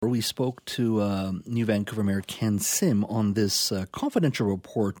we spoke to New Vancouver Mayor Ken Sim on this confidential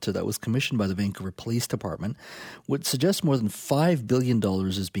report that was commissioned by the Vancouver Police Department, which suggests more than $5 billion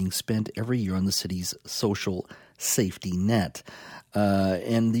is being spent every year on the city's social safety net.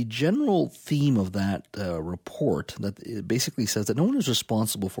 And the general theme of that report that it basically says that no one is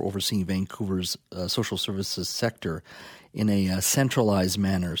responsible for overseeing Vancouver's social services sector in a centralized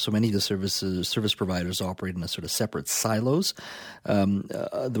manner. So many of the service providers operate in a sort of separate silos.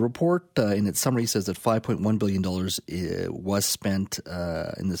 The report in its summary says that $5.1 billion was spent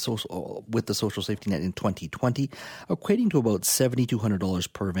with the social safety net in 2020, equating to about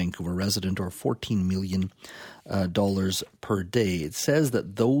 $7,200 per Vancouver resident or $14 million per day. It says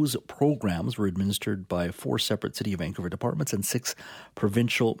that those programs were administered by 4 separate City of Vancouver departments and 6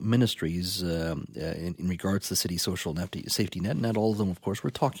 provincial ministries in regards to the city's social safety net. Not all of them, of course,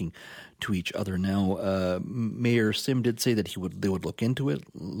 were talking to each other. Now, Mayor Sim did say that they would look into it,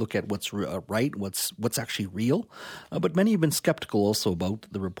 look at what's right, what's actually real. But many have been skeptical also about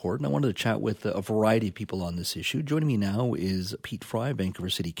the report, and I wanted to chat with a variety of people on this issue. Joining me now is Pete Fry, Vancouver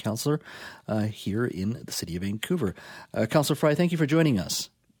City Councillor here in the City of Vancouver. Councillor Fry, thank you for joining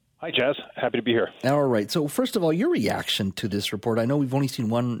us. Hi, Jazz. Happy to be here. All right. So first of all, your reaction to this report. I know we've only seen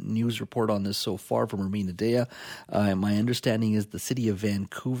one news report on this so far from Romina Dea. My understanding is the City of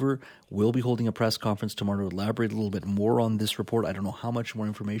Vancouver will be holding a press conference tomorrow to elaborate a little bit more on this report. I don't know how much more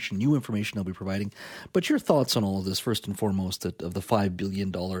information, new information they'll be providing. But your thoughts on all of this, first and foremost, of the $5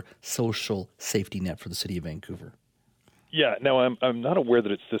 billion social safety net for the City of Vancouver. Yeah, no, I'm not aware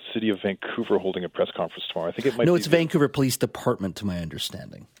that it's the City of Vancouver holding a press conference tomorrow. I think it might. No, it's Vancouver Police Department, to my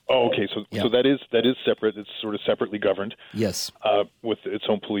understanding. Oh, okay. So that is separate. It's sort of separately governed. Yes. With its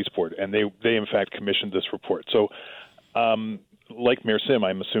own police board, and they in fact commissioned this report. So, like Mayor Sim,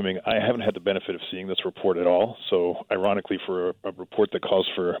 I'm assuming I haven't had the benefit of seeing this report at all. So, ironically, for a report that calls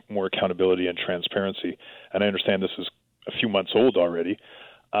for more accountability and transparency, and I understand this is a few months old already,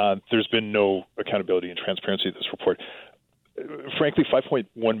 there's been no accountability and transparency in this report. Frankly,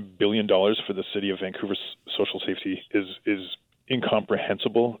 $5.1 billion for the City of Vancouver's social safety is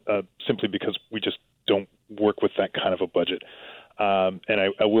incomprehensible, simply because we just don't work with that kind of a budget. And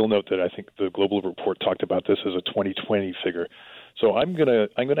I will note that I think the Global Report talked about this as a 2020 figure. So I'm gonna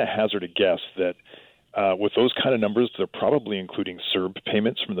hazard a guess that with those kind of numbers, they're probably including CERB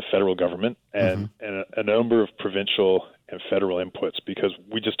payments from the federal government and a number of provincial and federal inputs, because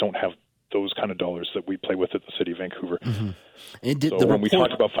we just don't have those kind of dollars that we play with at the City of Vancouver. So when we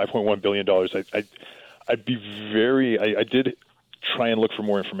talk about $5.1 billion, I'd be very. I did try and look for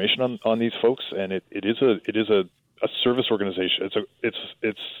more information on these folks, and it is a service organization. It's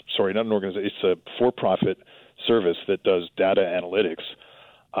not an organization. It's a for-profit service that does data analytics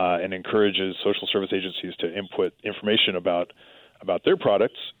and encourages social service agencies to input information about their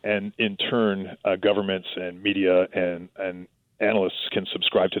products, and in turn, governments and media and analysts can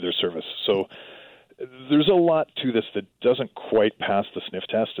subscribe to their service. So there's a lot to this that doesn't quite pass the sniff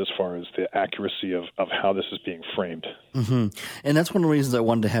test as far as the accuracy of how this is being framed. And that's one of the reasons I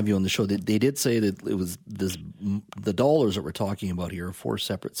wanted to have you on the show. They did say that it was the dollars that we're talking about here are 4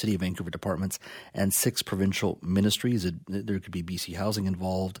 separate City of Vancouver departments and 6 provincial ministries. There could be BC Housing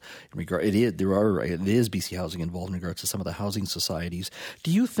involved. It is BC Housing involved in regards to some of the housing societies.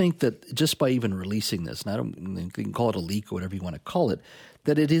 Do you think that just by even releasing this, and you can call it a leak or whatever you want to call it,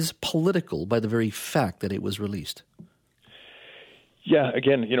 that it is political by the very fact that it was released? Yeah,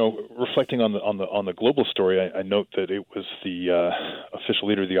 again, reflecting on the global story, I note that it was the official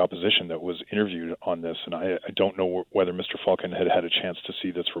leader of the opposition that was interviewed on this, and I don't know whether Mr. Falcon had a chance to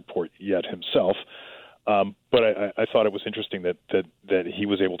see this report yet himself. But I thought it was interesting that he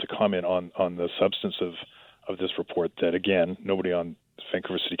was able to comment on the substance of this report. That again, nobody on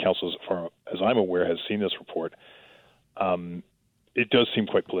Vancouver City Council, as far as I'm aware, has seen this report. It does seem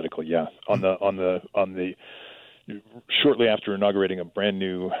quite political, yeah. On the shortly after inaugurating a brand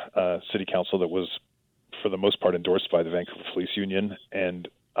new city council that was, for the most part, endorsed by the Vancouver Police Union, and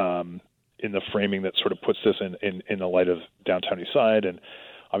in the framing that sort of puts this in the light of downtown East Side, and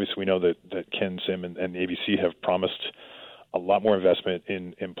obviously we know that Ken Sim and the ABC have promised a lot more investment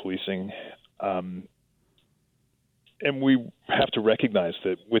in policing. And we have to recognize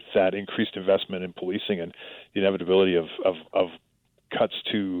that with that increased investment in policing and the inevitability of cuts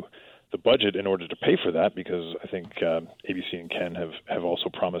to the budget in order to pay for that, because I think ABC and Ken have also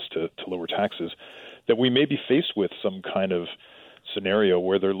promised to lower taxes, that we may be faced with some kind of scenario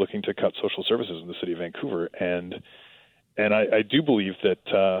where they're looking to cut social services in the City of Vancouver. And I do believe that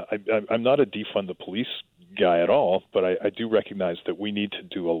I'm not a defund the police guy at all, but I do recognize that we need to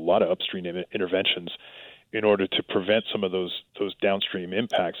do a lot of upstream interventions in order to prevent some of those downstream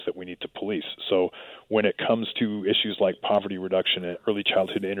impacts that we need to police. So when it comes to issues like poverty reduction and early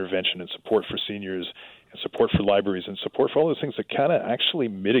childhood intervention and support for seniors and support for libraries and support for all those things that kind of actually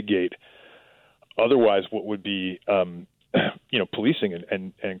mitigate otherwise what would be policing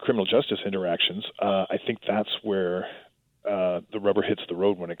and criminal justice interactions, I think that's where the rubber hits the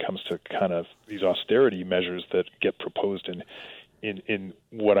road when it comes to kind of these austerity measures that get proposed in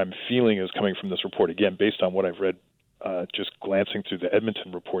what I'm feeling is coming from this report, again, based on what I've read, just glancing through the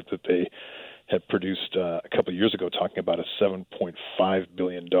Edmonton report that they had produced a couple of years ago, talking about a $7.5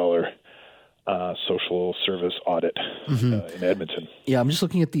 billion social service audit in Edmonton. Yeah, I'm just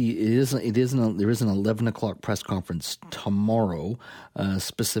looking at there is an 11 o'clock press conference tomorrow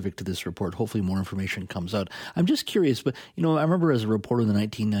specific to this report. Hopefully more information comes out. I'm just curious, but I remember as a reporter in the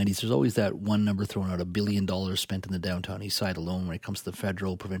 1990s, there's always that one number thrown out, $1 billion spent in the downtown east side alone when it comes to the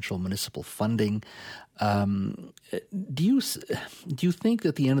federal, provincial, municipal funding. Do you think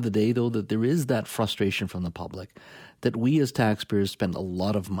at the end of the day, though, that there is that frustration from the public that we as taxpayers spend a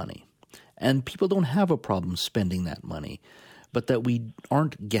lot of money and people don't have a problem spending that money, but that we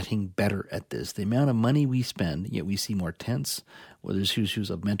aren't getting better at this? The amount of money we spend, yet we see more tents, where there's issues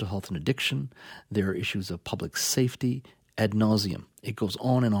of mental health and addiction, there are issues of public safety, ad nauseum. It goes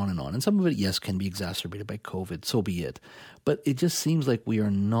on and on and on. And some of it, yes, can be exacerbated by COVID, so be it. But it just seems like we are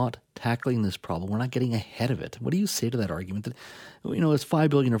not tackling this problem. We're not getting ahead of it. What do you say to that argument that, it's $5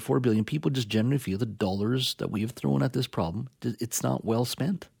 billion or $4 billion, people just generally feel the dollars that we have thrown at this problem, it's not well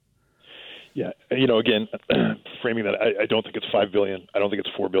spent? Yeah, again, framing that, I don't think it's $5 billion. I don't think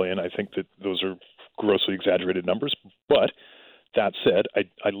it's $4 billion. I think that those are grossly exaggerated numbers. But that said,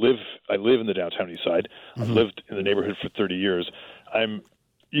 I live in the downtown east side. I've lived in the neighborhood for 30 years. I'm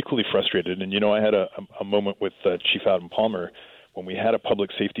equally frustrated. And, I had a moment with Chief Adam Palmer when we had a public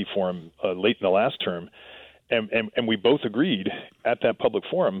safety forum late in the last term. And we both agreed at that public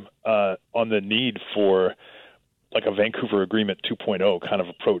forum on the need for like a Vancouver Agreement 2.0 kind of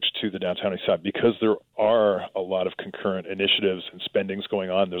approach to the downtown east side, because there are a lot of concurrent initiatives and spendings going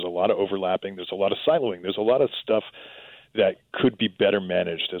on. There's a lot of overlapping. There's a lot of siloing. There's a lot of stuff that could be better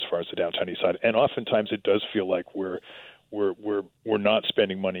managed as far as the downtown east side. And oftentimes it does feel like we're not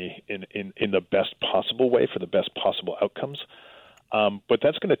spending money in the best possible way for the best possible outcomes. But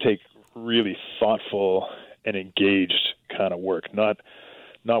that's going to take really thoughtful and engaged kind of work, not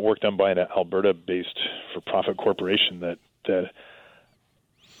work done by an Alberta-based for-profit corporation that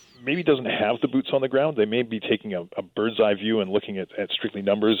maybe doesn't have the boots on the ground. They may be taking a bird's-eye view and looking at strictly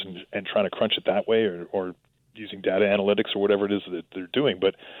numbers and trying to crunch it that way, or using data analytics or whatever it is that they're doing.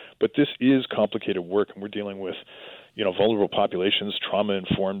 But this is complicated work, and we're dealing with vulnerable populations,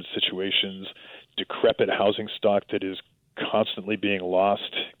 trauma-informed situations, decrepit housing stock that is constantly being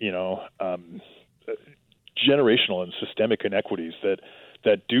lost, generational and systemic inequities that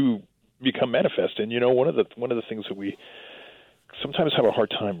do become manifest. And one of the things that we sometimes have a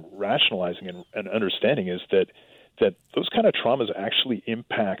hard time rationalizing and understanding is that those kind of traumas actually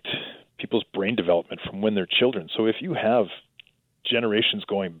impact people's brain development from when they're children. So if you have generations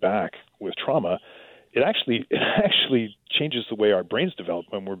going back with trauma, it actually changes the way our brains develop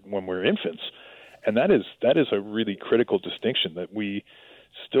when we're infants. And that is a really critical distinction that we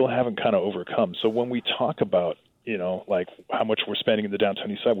still haven't kind of overcome. So when we talk about like how much we're spending in the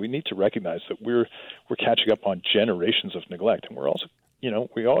downtown east side, we need to recognize that we're catching up on generations of neglect, and we're also,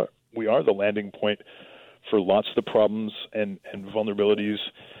 we are the landing point for lots of the problems and vulnerabilities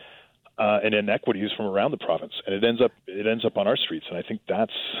and inequities from around the province, and it ends up on our streets. And I think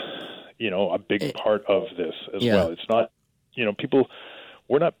that's a big part of this as well. It's not people.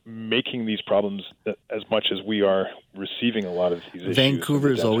 We're not making these problems as much as we are receiving a lot of these issues. Vancouver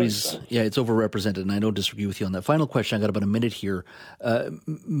is always, it's overrepresented, and I don't disagree with you on that. Final question, I got about a minute here.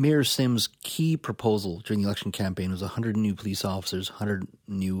 Mayor Sim's key proposal during the election campaign was 100 new police officers, 100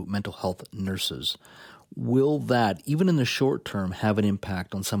 new mental health nurses. Will that, even in the short term, have an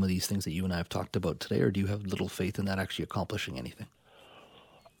impact on some of these things that you and I have talked about today, or do you have little faith in that actually accomplishing anything?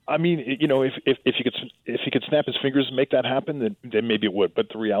 I mean, if he could snap his fingers and make that happen, then maybe it would. But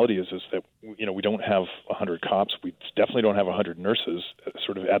the reality is that we don't have 100 cops. We definitely don't have 100 nurses,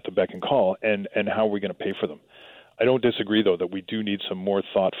 sort of at the beck and call. And how are we going to pay for them? I don't disagree, though, that we do need some more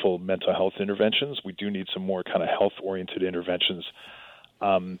thoughtful mental health interventions. We do need some more kind of health-oriented interventions,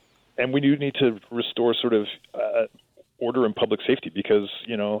 and we do need to restore sort of order in public safety, because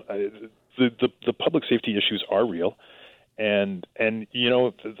the public safety issues are real. And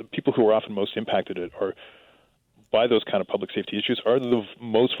the people who are often most impacted by those kind of public safety issues are the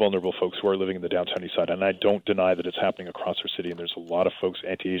most vulnerable folks who are living in the downtown east side. And I don't deny that it's happening across our city, and there's a lot of folks,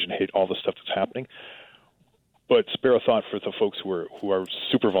 anti-Asian hate, all the stuff that's happening. but spare a thought for the folks who are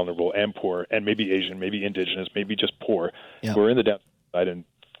super vulnerable and poor, and maybe Asian, maybe Indigenous, maybe just poor, who are in the downside and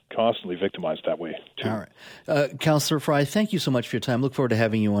constantly victimized that way too. All right. Councillor Fry, thank you so much for your time. Look forward to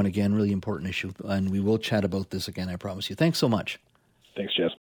having you on again. Really important issue. And we will chat about this again, I promise you. Thanks so much. Thanks, Jess.